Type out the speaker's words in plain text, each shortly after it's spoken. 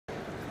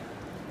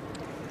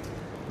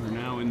We're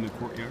now in the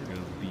courtyard of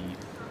the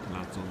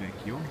Palazzo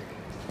Vecchio,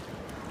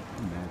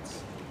 and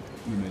that's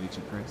the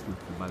Medici crest with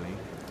the ballet.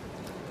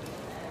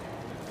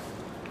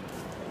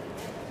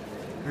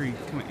 Very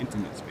kind of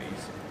intimate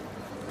space.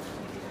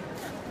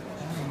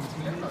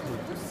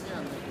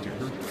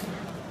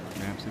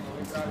 Maps, if you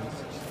can see this.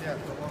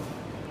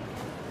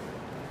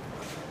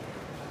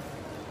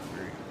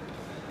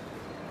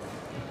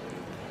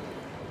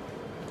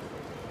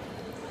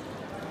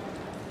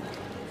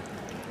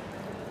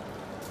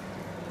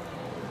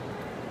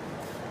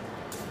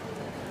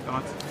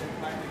 Thoughts?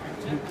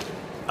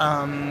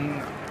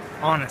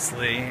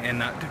 Honestly, and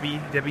not to be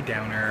Debbie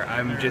Downer,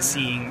 I'm just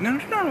seeing,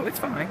 no, it's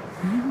fine.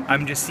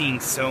 I'm just seeing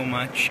so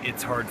much,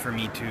 it's hard for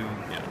me to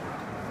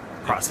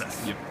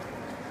process. Yep.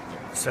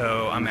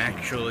 So I'm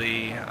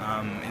actually,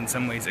 in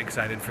some ways,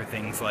 excited for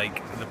things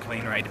like the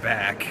plane ride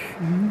back,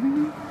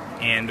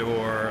 and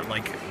or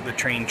like the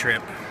train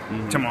trip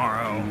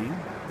tomorrow,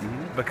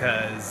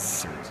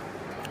 because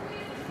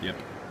Yep,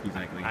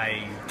 exactly.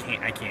 I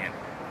can't.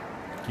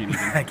 Can't even.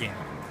 I can't.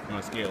 On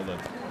a scale of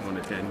 1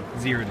 to 10.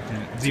 0 to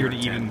 10. 0 to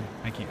even. 10.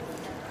 I can't.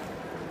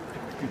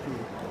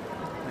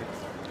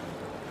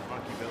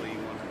 Machiavelli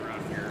was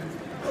around here,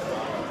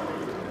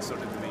 and so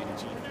did the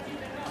Medici.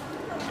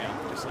 Yeah,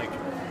 just like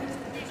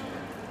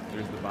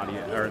there's the body,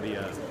 or the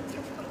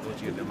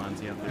Loggia del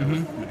Manzi out there.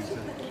 With Medusa.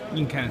 You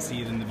can kind of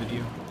see it in the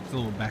video. It's a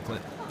little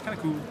backlit. Kind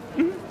of cool.